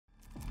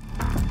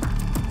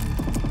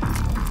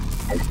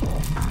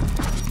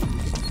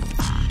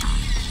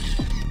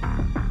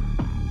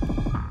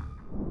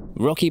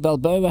Rocky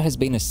Balboa has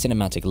been a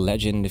cinematic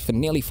legend for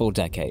nearly 4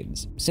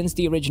 decades. Since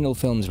the original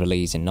film's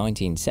release in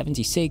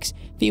 1976,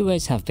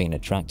 viewers have been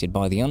attracted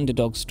by the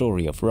underdog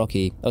story of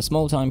Rocky, a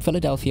small-time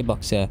Philadelphia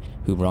boxer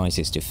who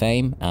rises to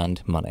fame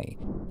and money.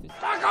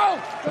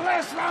 Taco! The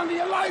last round of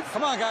your life!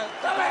 Come on, guys.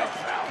 The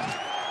last round!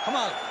 Come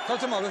on,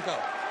 touch him up, let's go.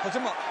 Touch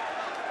him up.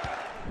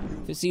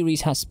 The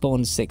series has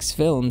spawned 6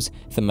 films,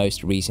 the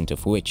most recent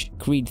of which,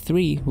 Creed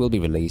 3, will be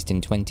released in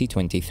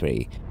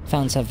 2023.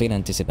 Fans have been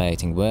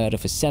anticipating word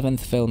of a 7th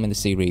film in the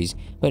series,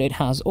 but it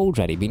has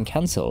already been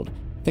cancelled.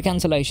 The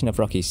cancellation of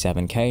Rocky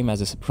 7 came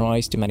as a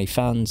surprise to many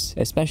fans,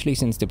 especially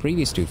since the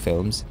previous 2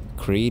 films,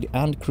 Creed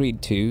and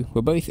Creed 2,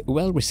 were both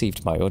well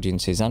received by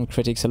audiences and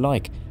critics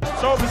alike.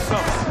 Show me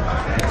something.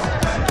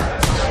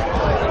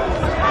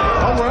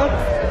 All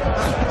right.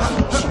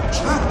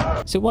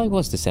 So why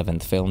was the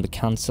 7th film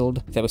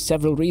cancelled? There were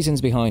several reasons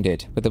behind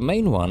it, but the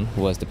main one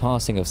was the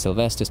passing of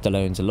Sylvester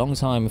Stallone's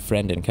longtime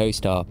friend and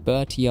co-star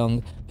Burt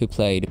Young, who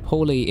played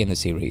Paulie in the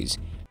series.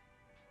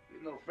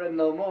 You're no friend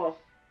no more.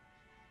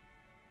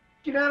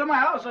 Get out of my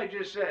house, I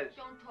just said.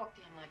 Don't talk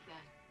to him like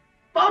that.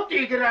 Both of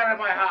you get out of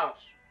my house.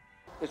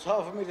 It's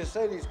hard for me to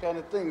say these kind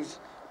of things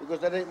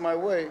because that ain't my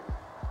way.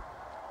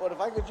 But if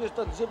I could just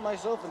unzip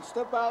myself and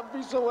step out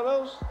and be someone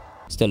else.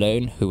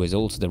 Stallone, who was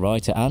also the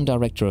writer and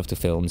director of the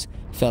films,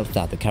 felt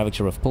that the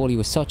character of Paulie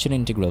was such an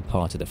integral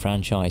part of the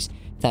franchise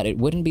that it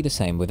wouldn't be the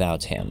same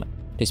without him.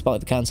 Despite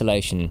the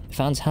cancellation,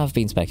 fans have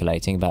been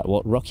speculating about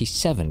what Rocky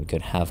 7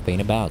 could have been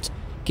about,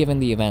 given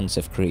the events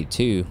of Creed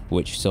 2,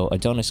 which saw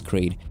Adonis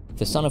Creed,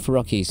 the son of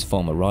Rocky's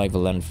former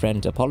rival and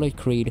friend Apollo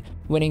Creed,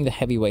 winning the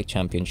heavyweight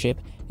championship.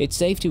 It's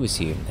safe to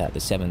assume that the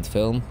 7th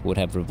film would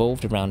have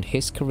revolved around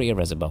his career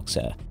as a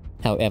boxer.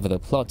 However, the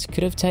plot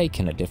could have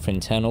taken a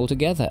different turn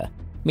altogether.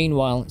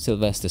 Meanwhile,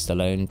 Sylvester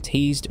Stallone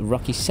teased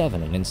Rocky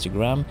 7 on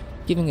Instagram,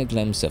 giving a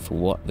glimpse of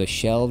what the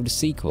shelved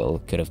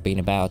sequel could have been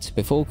about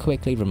before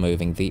quickly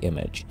removing the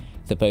image.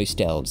 The post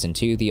delves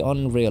into the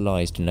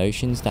unrealized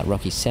notions that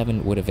Rocky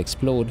 7 would have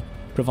explored,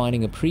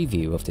 providing a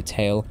preview of the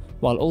tale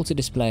while also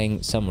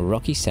displaying some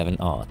Rocky 7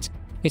 art.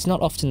 It's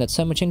not often that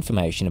so much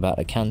information about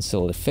a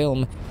cancelled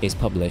film is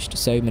published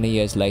so many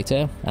years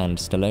later, and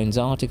Stallone's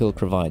article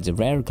provides a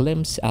rare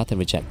glimpse at the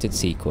rejected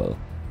sequel.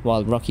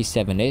 While Rocky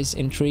 7 is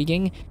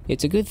intriguing,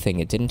 it's a good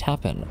thing it didn't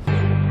happen.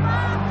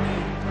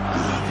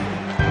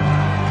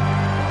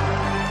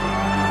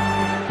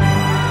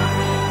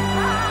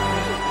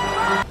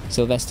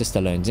 Sylvester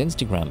Stallone's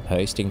Instagram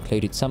post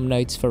included some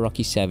notes for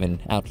Rocky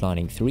 7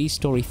 outlining 3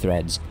 story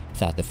threads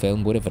that the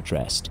film would have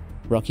addressed.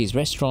 Rocky's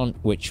restaurant,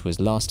 which was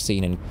last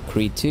seen in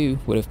Creed 2,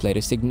 would have played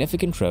a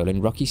significant role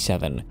in Rocky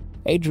 7.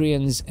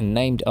 Adrian's,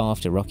 named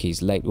after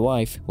Rocky's late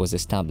wife, was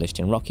established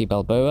in Rocky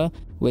Balboa,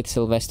 with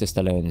Sylvester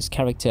Stallone's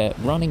character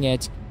running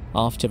it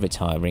after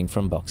retiring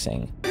from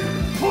boxing.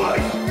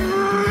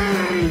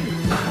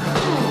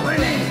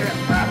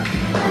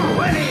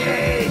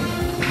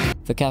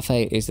 The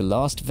cafe is the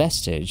last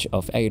vestige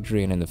of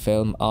Adrian in the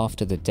film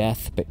after the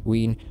death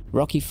between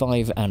Rocky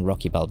V and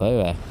Rocky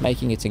Balboa,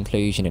 making its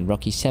inclusion in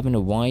Rocky 7 a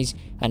wise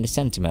and a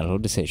sentimental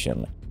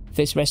decision.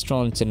 This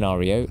restaurant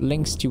scenario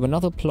links to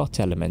another plot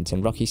element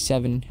in Rocky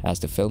 7, as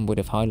the film would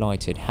have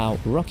highlighted how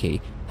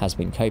Rocky has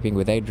been coping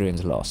with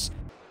Adrian's loss.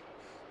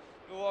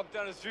 You walk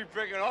down the street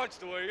breaking hearts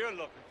the way you're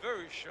looking,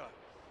 very sharp.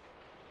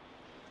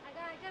 I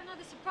got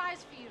another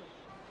surprise for you.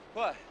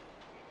 What?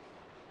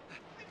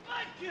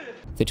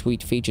 The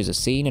tweet features a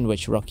scene in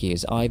which Rocky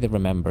is either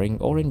remembering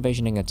or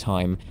envisioning a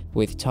time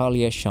with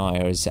Talia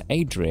Shire's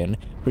Adrian,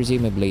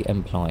 presumably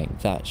implying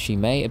that she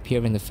may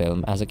appear in the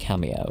film as a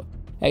cameo.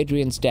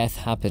 Adrian's death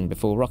happened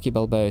before Rocky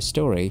Balboa's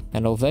story,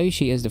 and although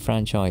she is the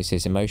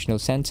franchise's emotional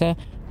center,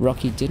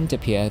 Rocky didn't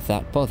appear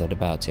that bothered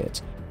about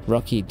it.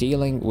 Rocky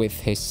dealing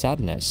with his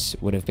sadness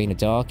would have been a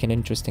dark and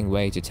interesting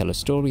way to tell a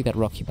story that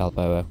Rocky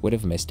Balboa would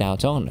have missed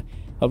out on.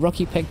 A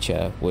Rocky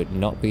picture would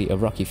not be a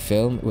Rocky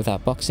film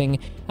without boxing,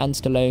 and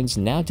Stallone's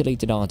now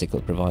deleted article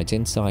provides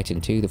insight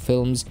into the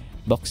film's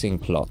boxing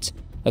plot.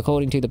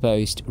 According to the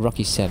post,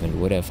 Rocky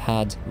 7 would have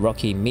had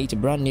Rocky meet a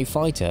brand new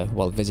fighter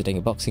while visiting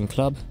a boxing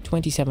club,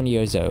 27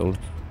 years old,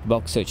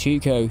 boxer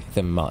Chuco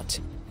the Mutt.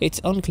 It's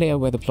unclear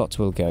where the plot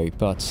will go,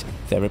 but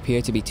there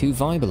appear to be 2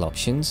 viable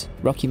options.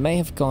 Rocky may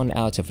have gone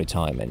out of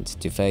retirement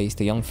to face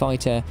the young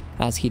fighter,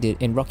 as he did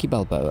in Rocky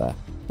Balboa.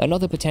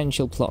 Another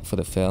potential plot for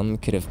the film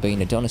could have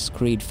been Adonis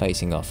Creed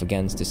facing off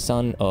against the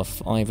son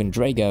of Ivan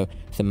Drago,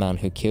 the man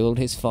who killed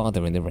his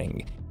father in the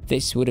ring.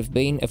 This would have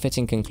been a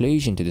fitting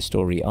conclusion to the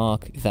story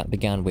arc that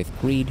began with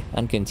Creed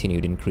and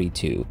continued in Creed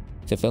 2.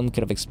 The film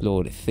could have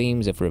explored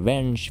themes of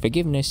revenge,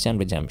 forgiveness and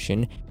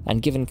redemption,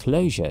 and given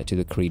closure to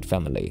the Creed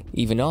family.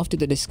 Even after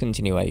the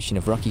discontinuation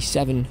of Rocky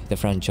 7, the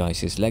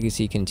franchise's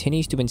legacy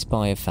continues to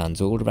inspire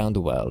fans all around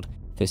the world.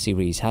 The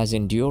series has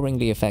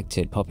enduringly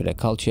affected popular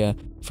culture,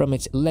 from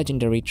its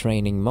legendary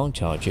training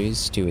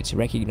montages to its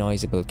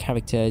recognizable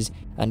characters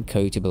and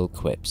quotable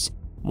quips.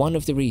 One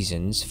of the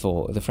reasons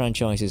for the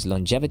franchise's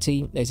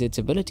longevity is its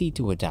ability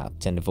to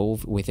adapt and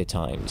evolve with the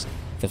times.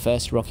 The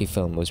first Rocky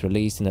film was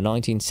released in the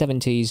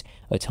 1970s,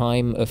 a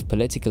time of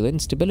political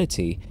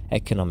instability,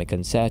 economic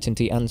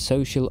uncertainty, and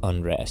social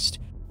unrest.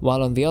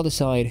 While on the other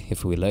side,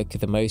 if we look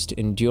at the most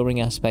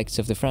enduring aspects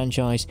of the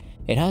franchise,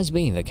 it has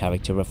been the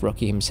character of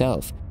Rocky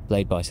himself.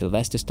 Played by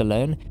Sylvester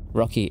Stallone,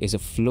 Rocky is a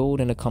flawed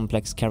and a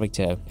complex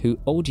character who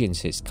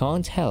audiences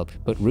can't help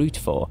but root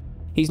for.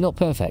 He's not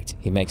perfect,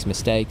 he makes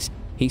mistakes,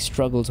 he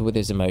struggles with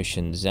his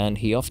emotions, and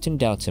he often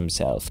doubts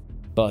himself.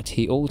 But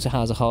he also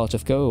has a heart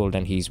of gold,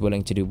 and he's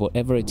willing to do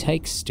whatever it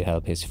takes to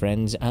help his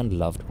friends and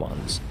loved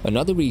ones.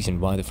 Another reason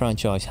why the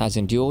franchise has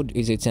endured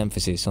is its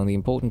emphasis on the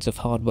importance of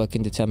hard work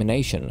and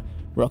determination.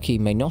 Rocky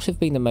may not have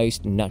been the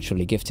most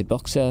naturally gifted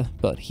boxer,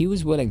 but he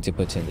was willing to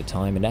put in the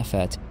time and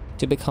effort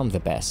to become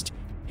the best.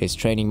 His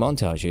training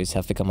montages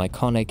have become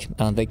iconic,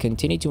 and they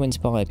continue to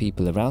inspire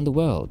people around the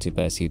world to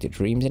pursue their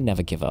dreams and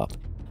never give up.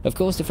 Of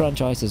course, the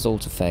franchise has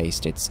also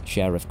faced its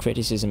share of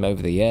criticism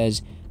over the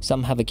years.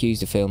 Some have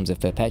accused the films of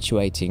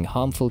perpetuating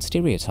harmful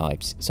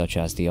stereotypes, such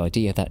as the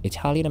idea that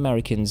Italian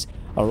Americans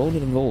are all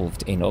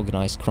involved in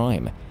organized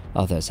crime.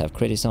 Others have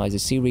criticized the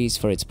series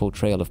for its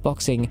portrayal of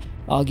boxing,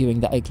 arguing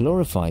that it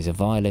glorifies a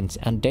violent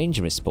and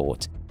dangerous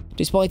sport.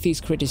 Despite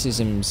these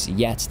criticisms,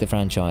 yet the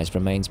franchise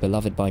remains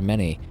beloved by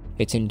many.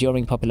 Its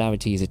enduring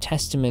popularity is a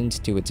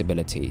testament to its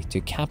ability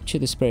to capture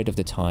the spirit of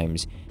the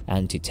times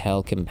and to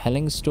tell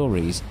compelling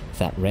stories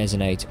that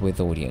resonate with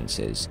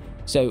audiences.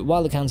 So,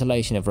 while the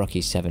cancellation of Rocky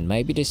VII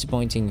may be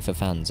disappointing for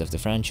fans of the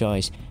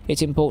franchise,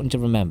 it's important to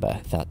remember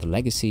that the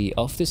legacy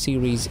of the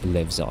series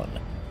lives on.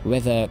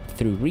 Whether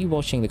through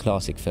rewatching the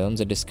classic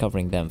films or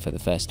discovering them for the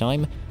first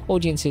time,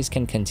 audiences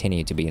can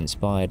continue to be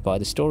inspired by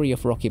the story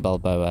of Rocky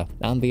Balboa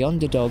and the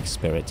underdog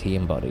spirit he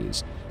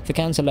embodies. The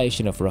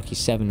cancellation of Rocky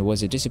VII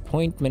was a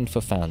disappointment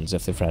for fans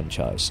of the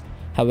franchise.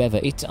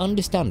 However, it's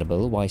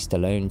understandable why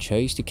Stallone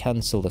chose to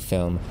cancel the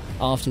film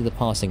after the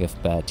passing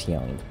of Burt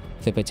Young.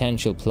 The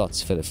potential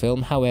plots for the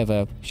film,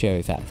 however,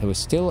 show that there was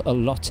still a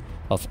lot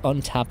of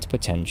untapped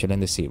potential in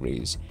the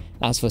series.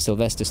 As for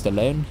Sylvester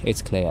Stallone,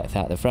 it's clear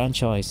that the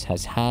franchise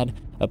has had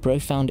a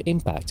profound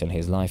impact on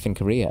his life and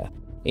career.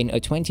 In a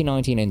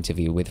 2019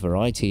 interview with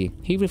Variety,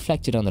 he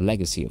reflected on the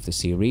legacy of the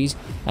series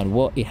and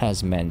what it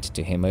has meant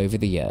to him over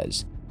the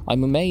years.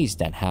 "I'm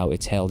amazed at how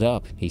it's held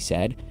up," he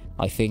said.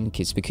 "I think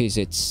it's because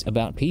it's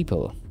about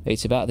people.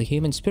 It's about the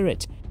human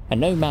spirit.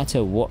 And no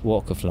matter what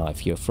walk of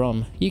life you're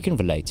from, you can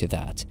relate to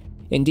that."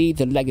 Indeed,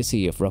 the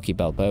legacy of Rocky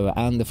Balboa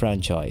and the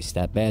franchise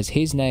that bears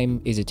his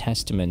name is a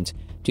testament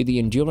to the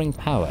enduring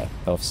power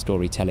of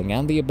storytelling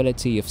and the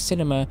ability of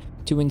cinema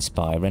to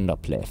inspire and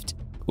uplift.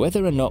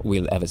 Whether or not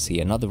we'll ever see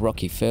another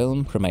Rocky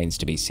film remains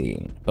to be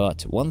seen,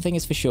 but one thing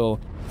is for sure,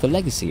 the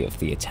legacy of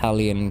the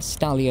Italian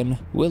stallion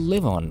will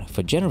live on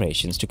for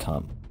generations to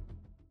come.